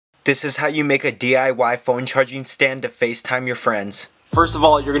This is how you make a DIY phone charging stand to FaceTime your friends. First of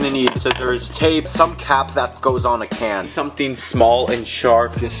all, you're gonna need scissors, tape, some cap that goes on a can. Something small and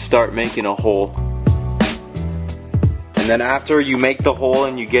sharp. Just start making a hole. And then after you make the hole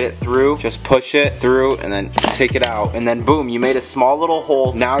and you get it through, just push it through and then take it out. And then boom, you made a small little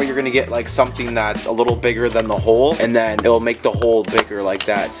hole. Now you're gonna get like something that's a little bigger than the hole, and then it'll make the hole bigger like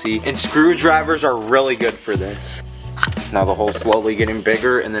that, see? And screwdrivers are really good for this. Now the hole's slowly getting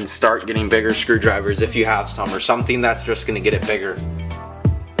bigger, and then start getting bigger screwdrivers if you have some, or something that's just gonna get it bigger.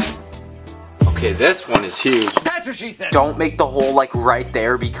 Okay, this one is huge. That's what she said. Don't make the hole like right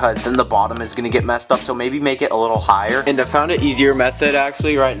there, because then the bottom is gonna get messed up, so maybe make it a little higher. And I found an easier method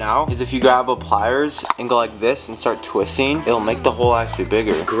actually right now is if you grab a pliers and go like this and start twisting, it'll make the hole actually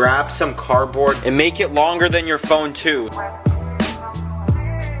bigger. Grab some cardboard and make it longer than your phone too.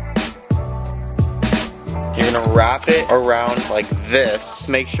 You're gonna wrap it around like this.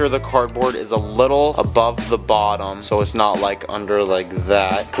 Make sure the cardboard is a little above the bottom, so it's not like under like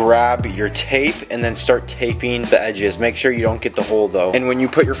that. Grab your tape and then start taping the edges. Make sure you don't get the hole though. And when you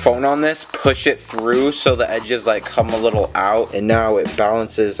put your phone on this, push it through so the edges like come a little out, and now it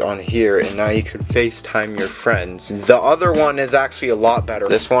balances on here, and now you can FaceTime your friends. The other one is actually a lot better.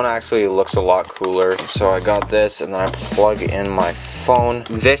 This one actually looks a lot cooler. So I got this, and then I plug in my phone.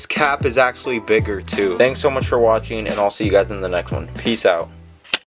 This cap is actually bigger too. Thanks so much for watching, and I'll see you guys in the next one. Peace out.